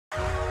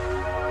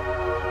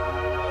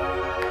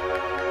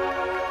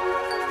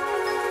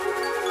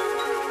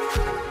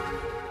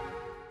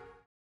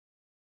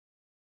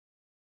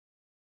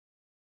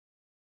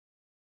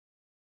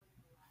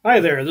Hi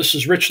there, this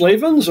is Rich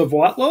Lavens of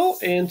Watlow,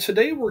 and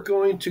today we're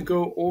going to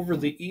go over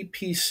the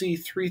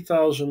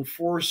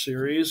EPC3004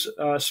 series.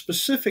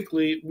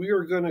 Specifically, we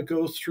are going to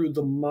go through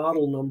the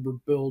model number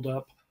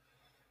buildup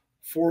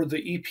for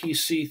the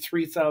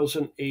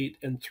EPC3008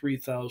 and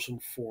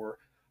 3004.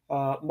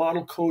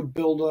 Model code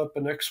buildup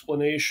and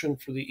explanation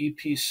for the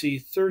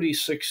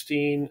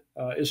EPC3016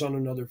 is on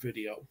another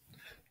video.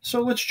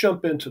 So let's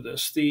jump into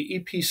this.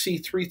 The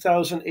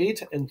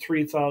EPC3008 and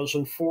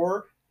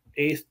 3004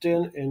 eighth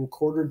DIN and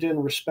quarter DIN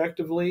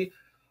respectively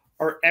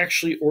are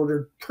actually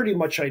ordered pretty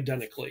much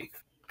identically.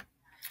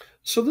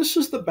 So this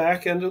is the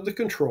back end of the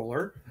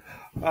controller.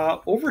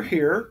 Over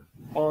here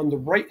on the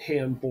right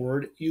hand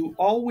board, you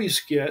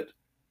always get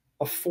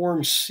a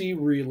Form C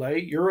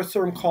relay.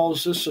 Eurotherm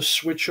calls this a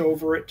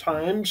switchover at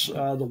times.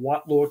 The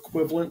Watlow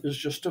equivalent is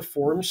just a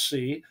Form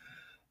C.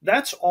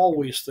 That's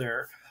always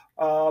there.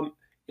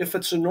 If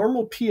it's a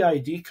normal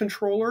PID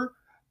controller,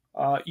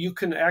 you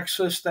can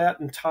access that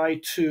and tie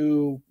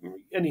to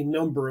any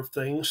number of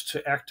things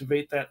to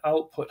activate that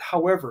output.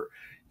 However,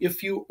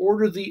 if you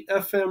order the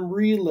FM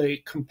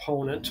relay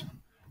component,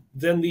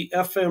 then the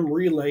FM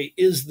relay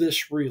is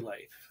this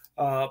relay.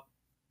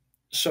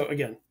 So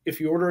again,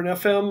 if you order an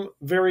FM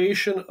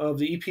variation of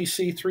the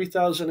EPC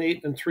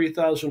 3008 and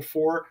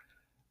 3004,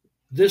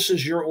 this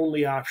is your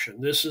only option.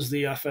 This is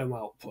the FM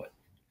output.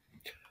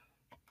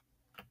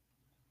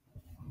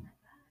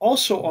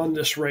 Also on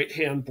this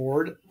right-hand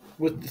board,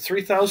 with the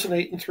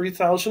 3008 and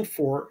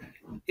 3004,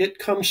 it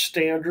comes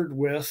standard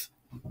with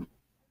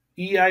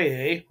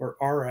EIA or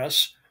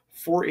RS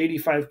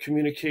 485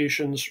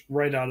 communications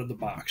right out of the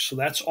box. So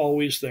that's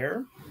always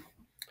there.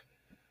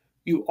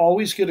 You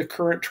always get a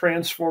current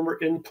transformer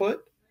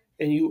input,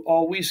 and you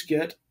always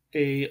get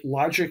a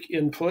logic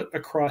input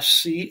across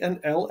C and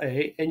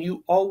LA, and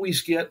you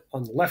always get,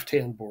 on the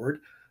left-hand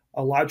board,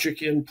 a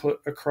logic input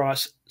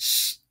across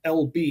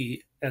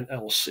LB and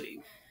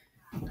LC.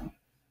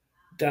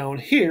 Down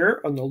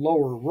here on the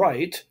lower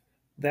right,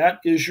 that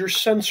is your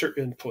sensor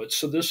input.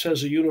 So this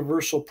has a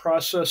universal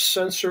process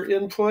sensor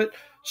input.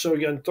 So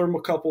again,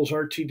 thermocouples,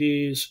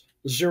 RTDs,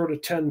 0 to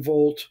 10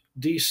 volt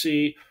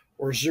DC,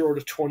 or 0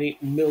 to 20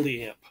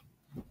 milliamp.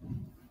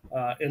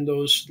 And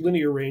those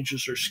linear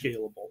ranges are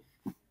scalable.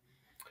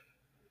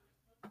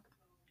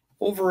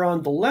 Over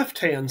on the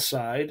left-hand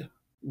side,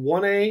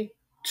 1A,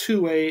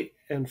 2A,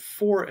 and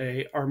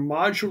 4A are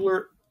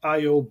modular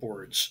I/O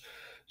boards.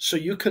 So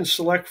you can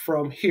select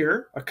from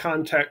here a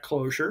contact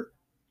closure,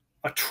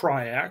 a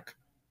triac,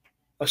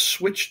 a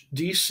switch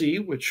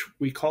DC, which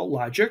we call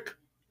logic,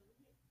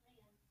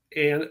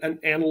 and an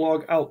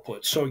analog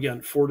output. So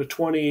again, 4 to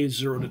 20,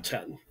 0 to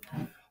 10.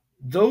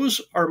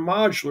 Those are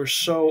modular.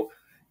 So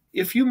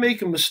if you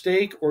make a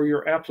mistake or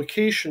your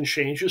application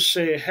changes,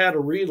 say I had a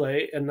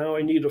relay and now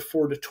I need a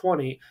 4 to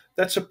 20,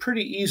 that's a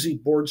pretty easy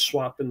board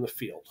swap in the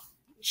field.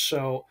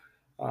 So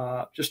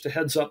just a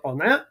heads up on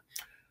that.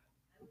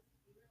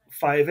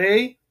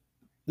 5A,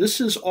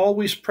 this is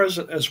always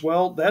present as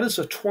well. That is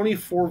a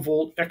 24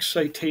 volt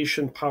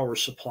excitation power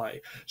supply.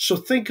 So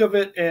think of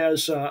it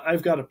as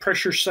I've got a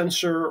pressure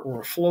sensor or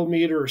a flow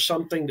meter or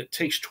something that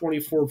takes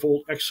 24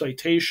 volt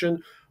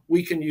excitation.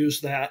 We can use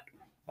that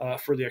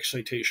for the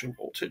excitation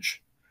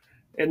voltage.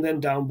 And then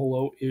down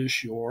below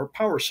is your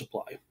power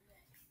supply.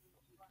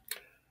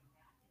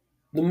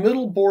 The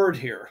middle board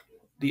here,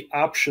 the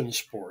options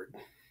board.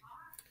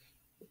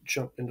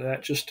 Jump into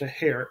that just a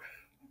hair.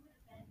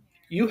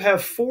 You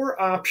have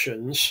 4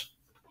 options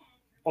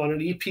on an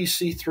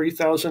EPC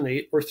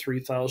 3008 or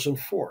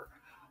 3004.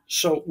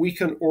 So we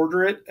can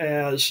order it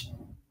as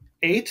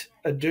 8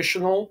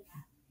 additional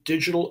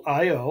digital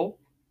I/O,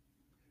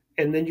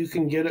 and then you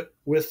can get it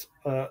with,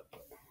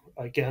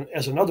 again,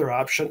 as another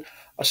option,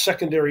 a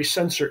secondary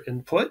sensor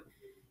input.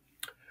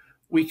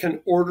 We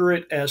can order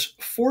it as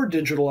 4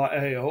 digital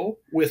I/O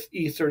with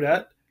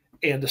Ethernet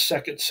and a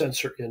second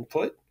sensor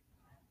input.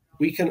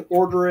 We can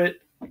order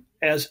it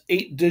as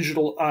 8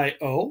 digital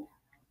I/O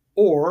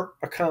or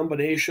a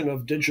combination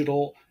of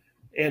digital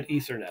and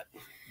Ethernet.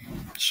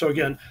 So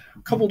again,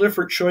 a couple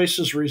different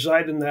choices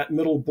reside in that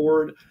middle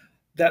board.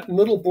 That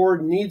middle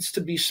board needs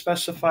to be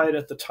specified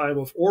at the time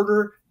of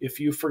order. If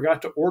you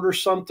forgot to order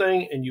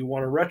something and you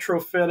want to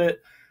retrofit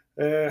it,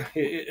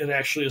 it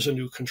actually is a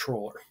new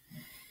controller.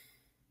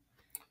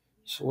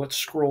 So let's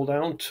scroll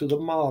down to the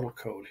model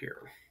code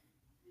here.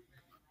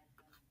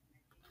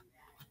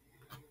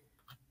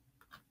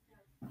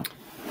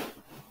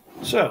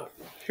 So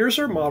here's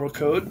our model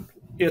code.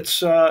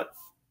 It's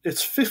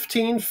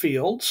 15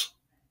 fields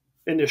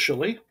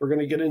initially. We're going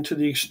to get into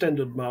the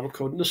extended model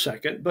code in a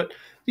second, but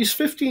these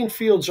 15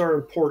 fields are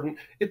important.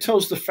 It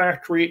tells the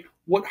factory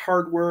what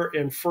hardware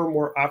and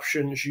firmware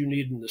options you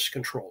need in this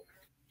controller.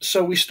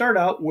 So we start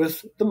out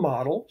with the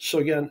model. So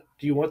again,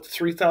 do you want the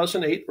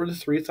 3008 or the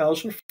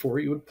 3004?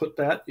 You would put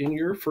that in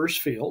your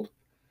first field.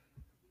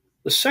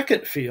 The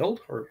second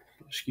field, or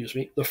excuse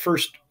me, the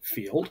first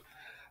field,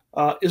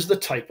 is the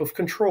type of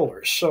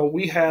controller. So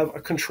we have a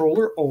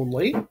controller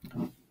only.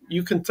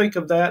 You can think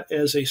of that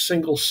as a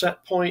single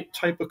set point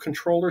type of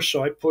controller.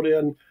 So I put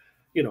in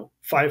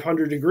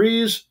 500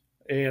 degrees,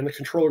 and the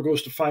controller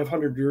goes to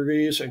 500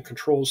 degrees and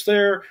controls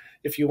there.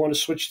 If you want to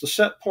switch the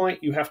set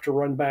point, you have to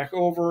run back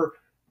over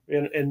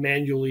and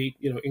manually,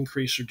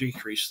 increase or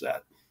decrease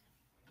that.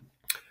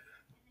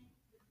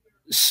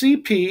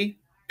 CP,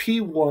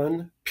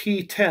 P1,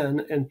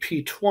 P10, and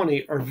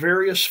P20 are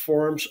various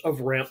forms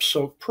of ramp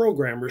soak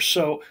programmers.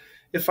 So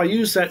if I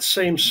use that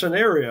same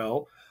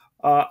scenario,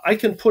 I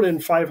can put in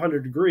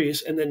 500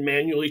 degrees and then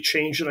manually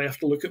change it. I have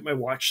to look at my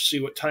watch to see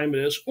what time it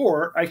is,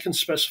 or I can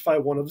specify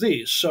one of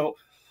these. So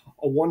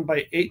a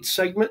 1x8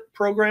 segment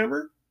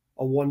programmer,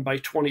 a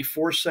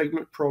 1x24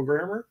 segment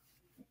programmer,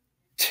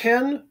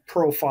 10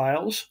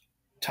 profiles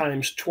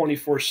times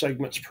 24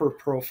 segments per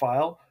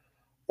profile,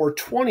 or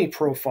 20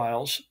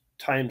 profiles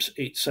times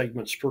 8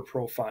 segments per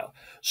profile.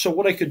 So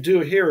what I could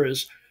do here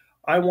is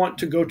I want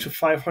to go to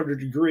 500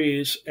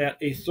 degrees at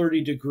a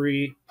 30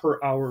 degree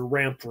per hour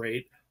ramp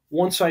rate.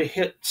 Once I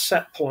hit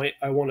set point,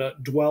 I want to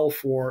dwell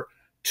for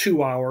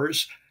 2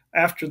 hours.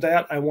 After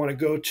that, I want to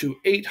go to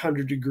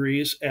 800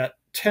 degrees at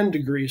 10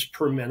 degrees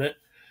per minute.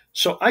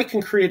 So I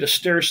can create a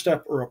stair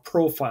step or a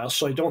profile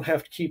so I don't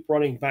have to keep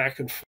running back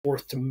and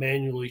forth to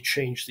manually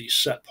change these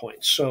set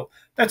points. So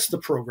that's the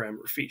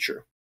programmer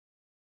feature.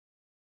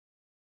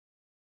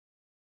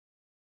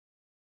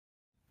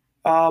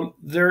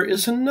 There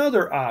is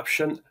another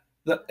option,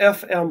 the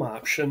FM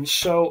option.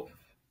 So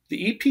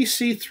the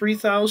EPC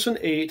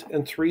 3008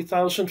 and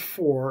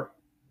 3004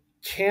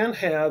 can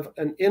have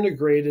an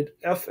integrated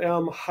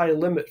FM high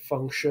limit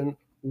function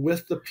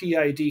with the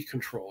PID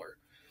controller.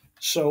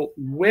 So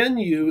when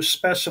you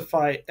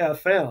specify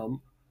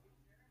FM,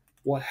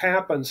 what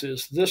happens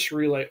is this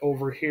relay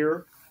over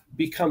here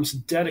becomes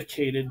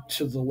dedicated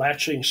to the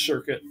latching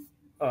circuit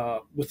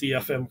with the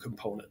FM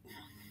component.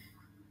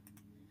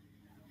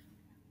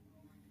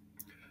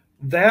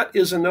 That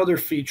is another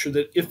feature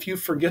that if you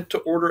forget to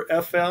order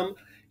FM,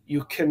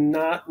 you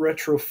cannot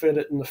retrofit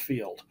it in the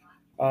field.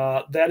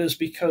 That is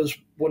because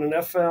when an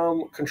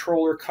FM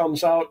controller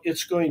comes out,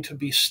 it's going to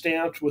be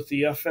stamped with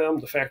the FM,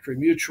 the factory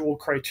mutual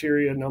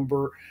criteria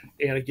number,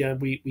 and again,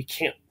 we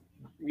can't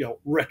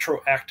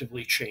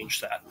retroactively change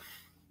that.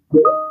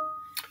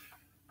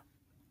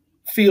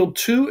 Field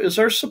 2 is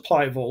our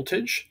supply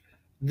voltage.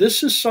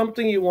 This is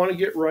something you want to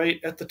get right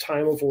at the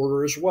time of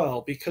order as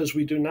well, because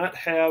we do not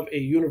have a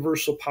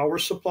universal power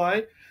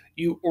supply.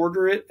 You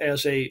order it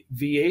as a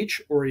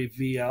VH or a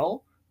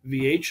VL.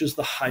 VH is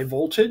the high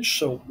voltage,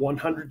 so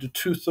 100 to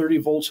 230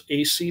 volts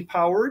AC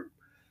powered.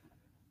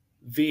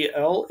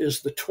 VL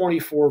is the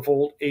 24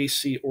 volt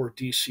AC or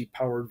DC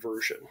powered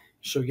version.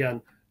 So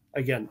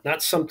again,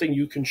 not something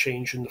you can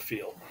change in the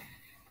field.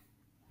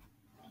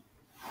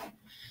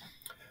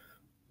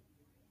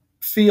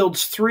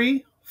 Fields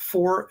 3,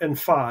 4, and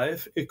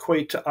 5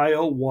 equate to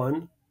IO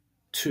 1,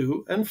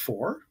 2, and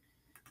 4.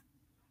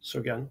 So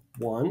again,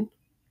 1,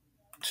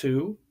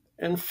 2,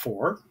 and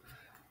 4.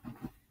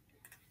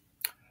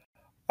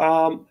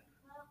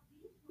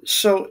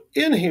 So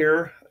in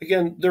here,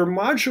 again, they're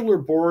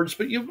modular boards,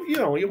 but you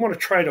want to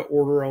try to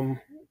order them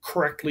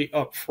correctly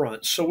up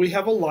front. So we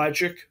have a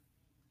logic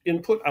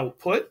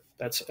input-output,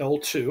 that's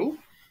L2.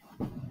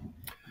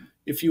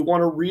 If you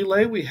want a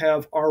relay, we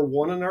have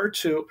R1 and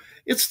R2.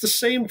 It's the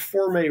same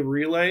Forme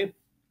relay,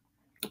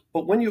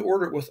 but when you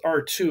order it with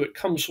R2, it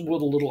comes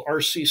with a little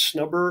RC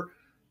snubber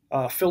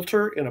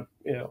filter in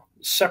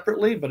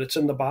separately, but it's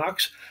in the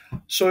box.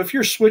 So if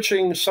you're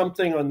switching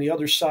something on the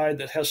other side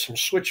that has some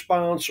switch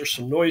bounce or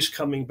some noise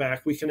coming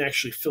back, we can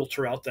actually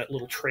filter out that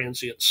little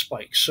transient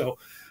spike. So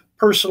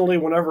personally,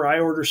 whenever I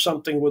order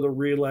something with a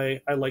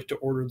relay, I like to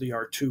order the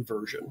R2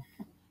 version.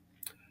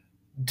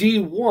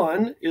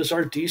 D1 is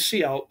our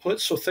DC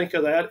output, so think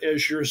of that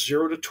as your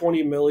 0 to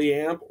 20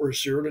 milliamp or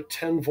 0 to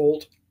 10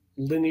 volt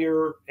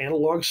linear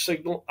analog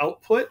signal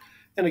output.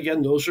 And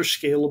again, those are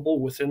scalable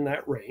within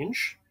that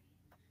range.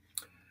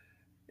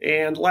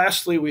 And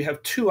lastly, we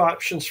have two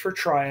options for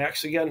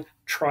triacs. Again,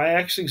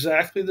 triacs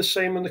exactly the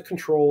same in the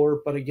controller,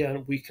 but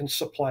again, we can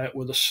supply it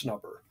with a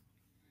snubber.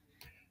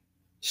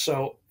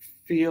 So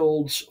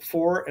fields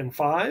 4 and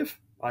 5,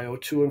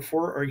 IO2 and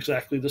 4 are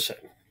exactly the same.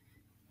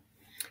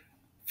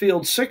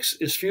 Field 6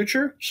 is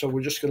future, so we're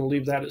just going to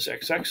leave that as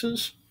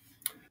XXs.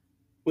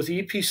 With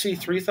EPC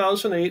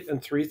 3008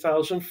 and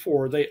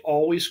 3004, they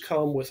always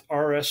come with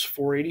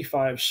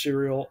RS485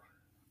 serial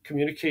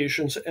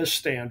communications as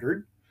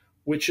standard,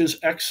 which is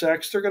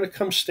XX. They're going to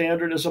come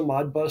standard as a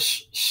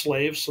Modbus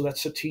slave, so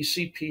that's a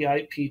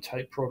TCP/IP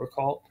type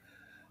protocol.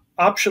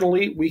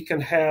 Optionally, we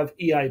can have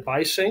EI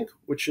bisync,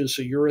 which is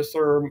a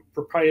Eurotherm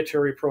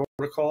proprietary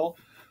protocol,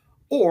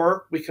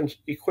 or we can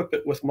equip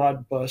it with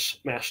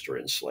Modbus master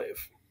and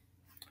slave.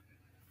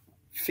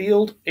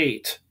 Field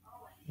 8.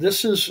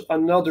 This is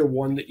another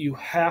one that you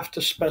have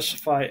to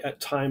specify at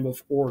time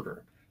of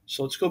order.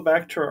 So let's go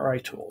back to our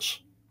iTools.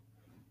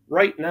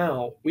 Right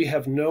now, we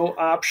have no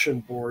option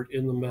board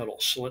in the middle.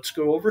 So let's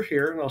go over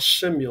here and I'll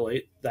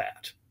simulate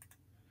that.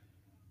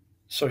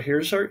 So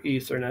here's our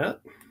Ethernet.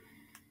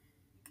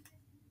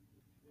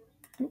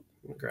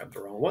 Grab the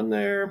wrong one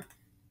there.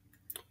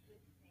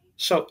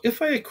 So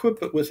if I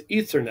equip it with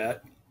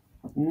Ethernet,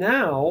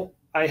 Now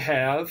I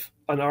have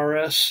an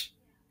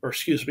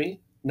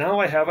now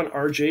I have an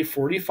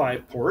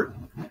RJ45 port,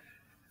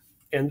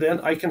 and then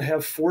I can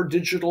have 4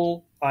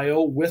 digital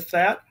I/O with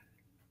that,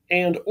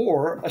 and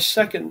or a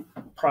second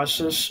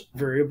process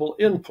variable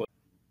input.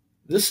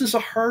 This is a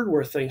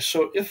hardware thing.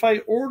 So if I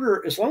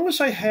order, as long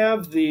as I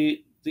have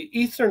the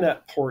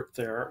Ethernet port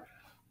there,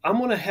 I'm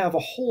going to have a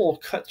hole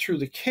cut through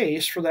the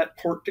case for that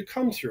port to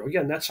come through.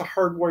 Again, that's a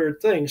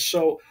hardwired thing.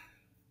 So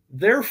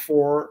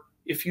therefore,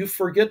 if you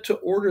forget to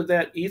order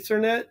that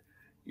Ethernet,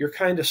 you're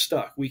kind of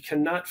stuck. We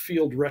cannot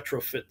field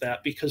retrofit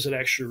that because it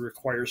actually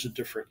requires a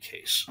different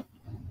case.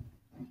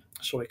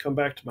 So I come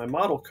back to my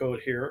model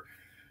code here.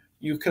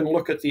 You can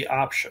look at the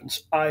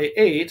options.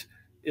 I8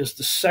 is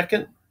the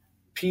second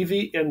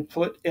PV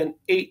input and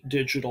 8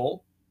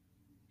 digital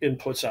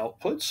inputs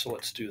outputs. So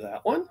let's do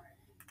that one.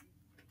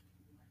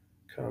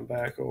 Come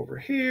back over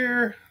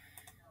here.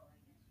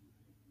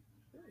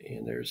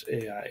 And there's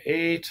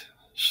AI8.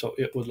 So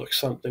it would look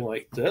something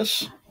like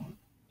this.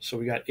 So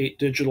we got 8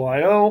 digital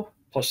I/O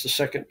plus the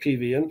second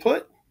PV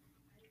input.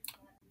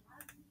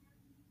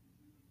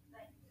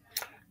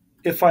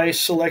 If I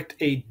select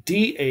a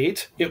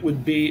D8, it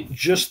would be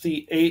just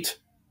the 8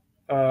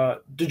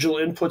 digital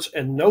inputs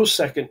and no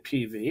second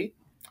PV.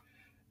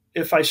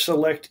 If I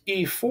select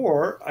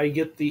E4, I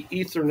get the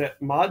Ethernet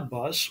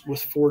Modbus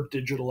with 4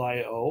 digital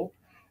I/O.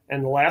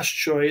 And the last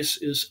choice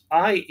is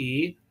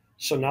IE.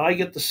 So now I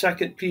get the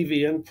second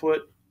PV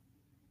input,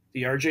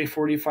 the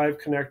RJ45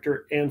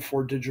 connector, and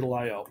 4 digital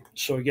I/O.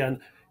 So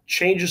again,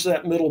 changes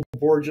that middle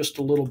board just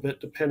a little bit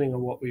depending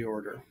on what we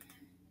order.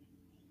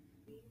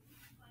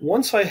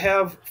 Once I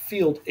have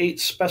field 8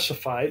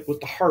 specified with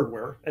the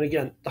hardware, and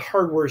again, the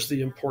hardware is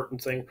the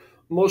important thing.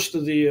 Most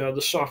of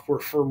the software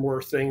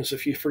firmware things,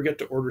 if you forget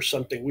to order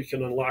something, we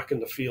can unlock in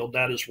the field.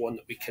 That is one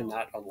that we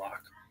cannot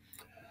unlock.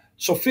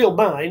 So field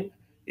 9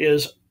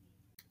 is,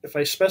 if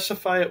I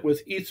specify it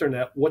with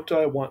Ethernet, what do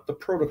I want the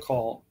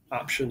protocol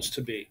options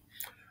to be?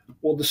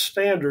 Well, the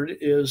standard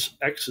is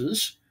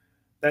X's.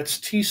 That's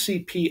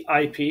TCP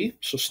IP,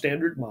 so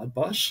standard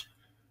Modbus.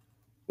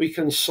 We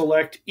can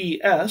select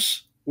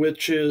ES,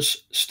 which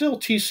is still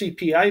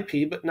TCP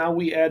IP, but now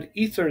we add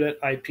Ethernet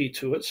IP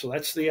to it, so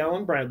that's the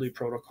Allen Bradley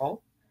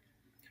protocol.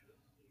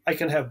 I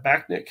can have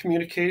backnet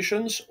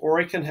communications, or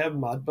I can have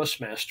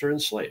Modbus master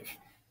and slave.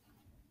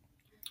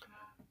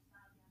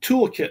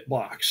 Toolkit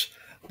blocks.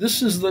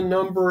 This is the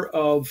number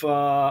of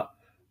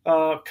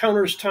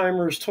counters,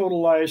 timers,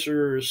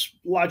 totalizers,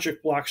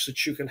 logic blocks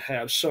that you can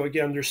have. So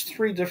again, there's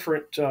 3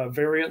 different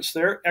variants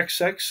there.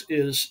 XX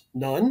is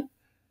none.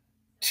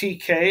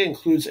 TK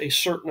includes a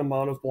certain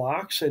amount of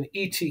blocks, and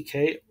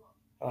ETK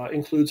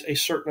includes a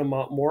certain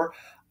amount more.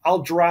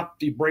 I'll drop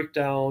the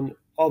breakdown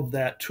of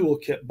that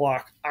toolkit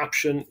block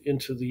option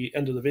into the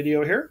end of the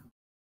video here.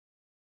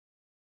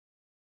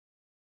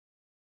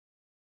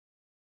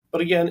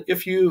 But again,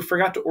 if you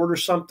forgot to order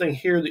something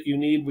here that you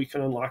need, we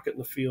can unlock it in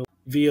the field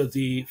via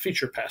the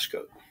feature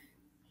passcode.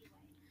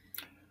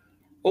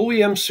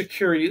 OEM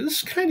security,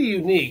 this is kind of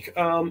unique.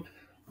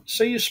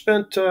 Say you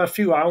spent a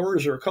few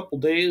hours or a couple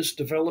days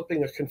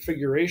developing a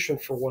configuration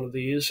for one of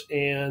these,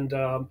 and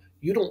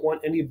you don't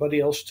want anybody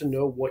else to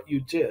know what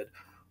you did.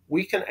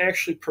 We can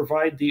actually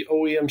provide the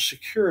OEM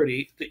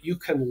security that you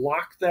can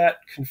lock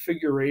that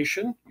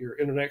configuration, your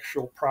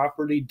intellectual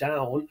property,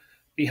 down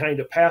behind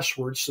a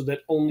password so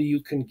that only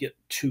you can get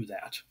to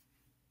that.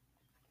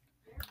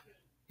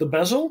 The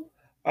bezel,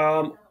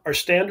 our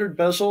standard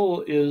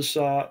bezel is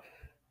the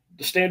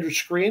standard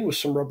screen with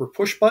some rubber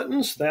push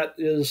buttons. That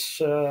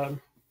is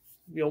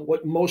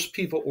what most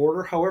people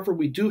order. However,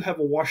 we do have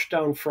a wash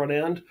down front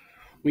end.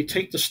 We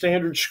take the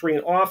standard screen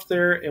off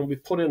there and we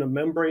put in a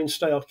membrane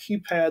style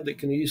keypad that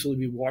can easily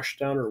be washed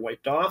down or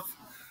wiped off.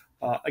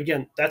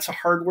 Again, that's a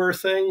hardware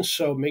thing,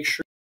 so make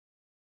sure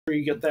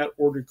you get that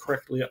ordered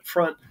correctly up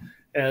front,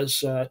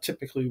 as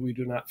typically we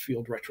do not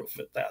field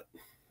retrofit that.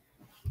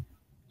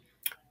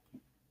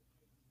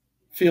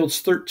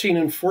 Fields 13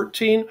 and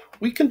 14,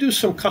 we can do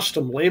some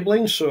custom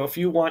labeling. So if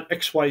you want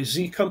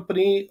XYZ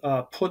company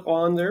put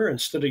on there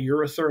instead of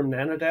Eurotherm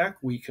Nanodac,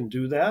 we can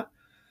do that.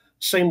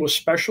 Same with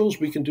specials.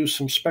 We can do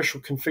some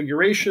special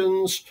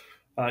configurations,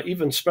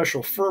 even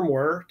special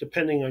firmware,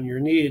 depending on your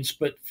needs.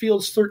 But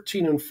fields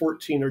 13 and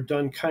 14 are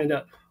done kind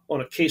of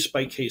on a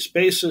case-by-case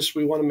basis.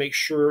 We want to make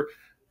sure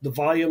the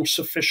volume's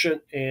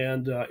sufficient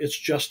and it's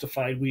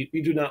justified. We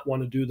do not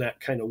want to do that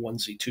kind of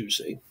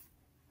onesie-twosie.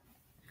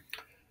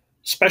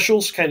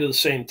 Specials, kind of the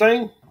same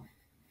thing.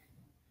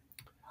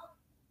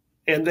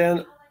 And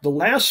then the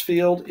last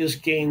field is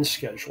gain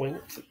scheduling.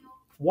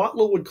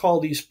 Watlow would call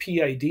these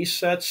PID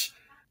sets.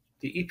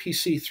 The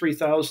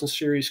EPC3000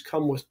 series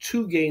come with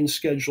 2 gain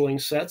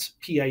scheduling sets,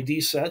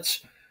 PID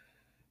sets,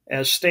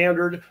 as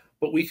standard,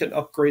 but we can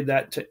upgrade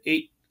that to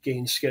 8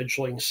 gain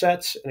scheduling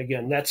sets. And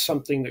again, that's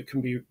something that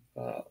can be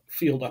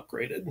field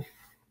upgraded.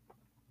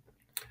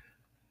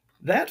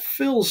 That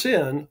fills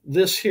in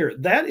this here.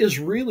 That is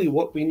really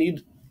what we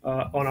need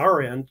on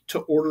our end to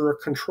order a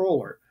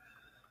controller.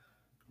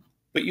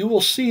 But you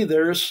will see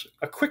there's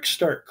a quick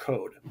start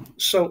code.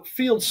 So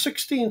field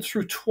 16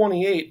 through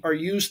 28 are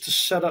used to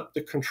set up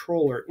the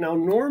controller. Now,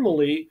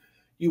 normally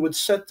you would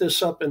set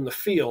this up in the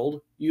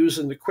field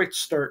using the quick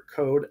start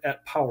code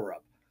at power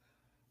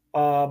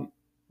up.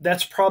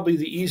 That's probably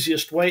the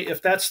easiest way.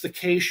 If that's the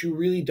case, you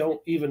really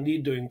don't even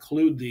need to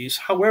include these.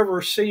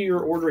 However, say you're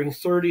ordering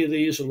 30 of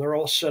these and they're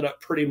all set up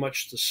pretty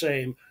much the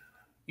same,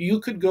 you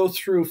could go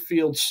through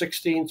field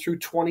 16 through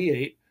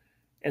 28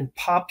 and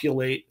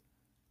populate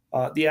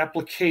the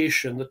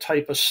application, the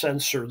type of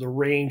sensor, the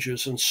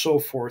ranges, and so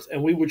forth,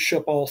 and we would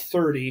ship all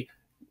 30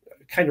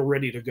 kind of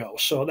ready to go.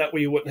 So that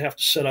way you wouldn't have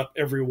to set up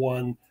every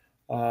one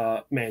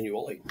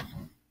manually.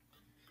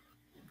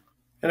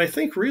 And I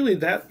think really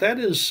that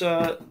is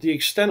the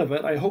extent of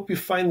it. I hope you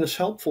find this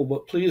helpful,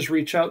 but please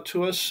reach out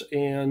to us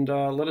and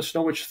let us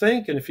know what you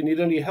think. And if you need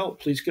any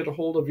help, please get a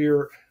hold of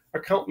your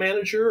account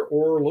manager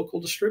or local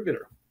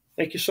distributor.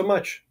 Thank you so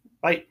much.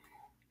 Bye.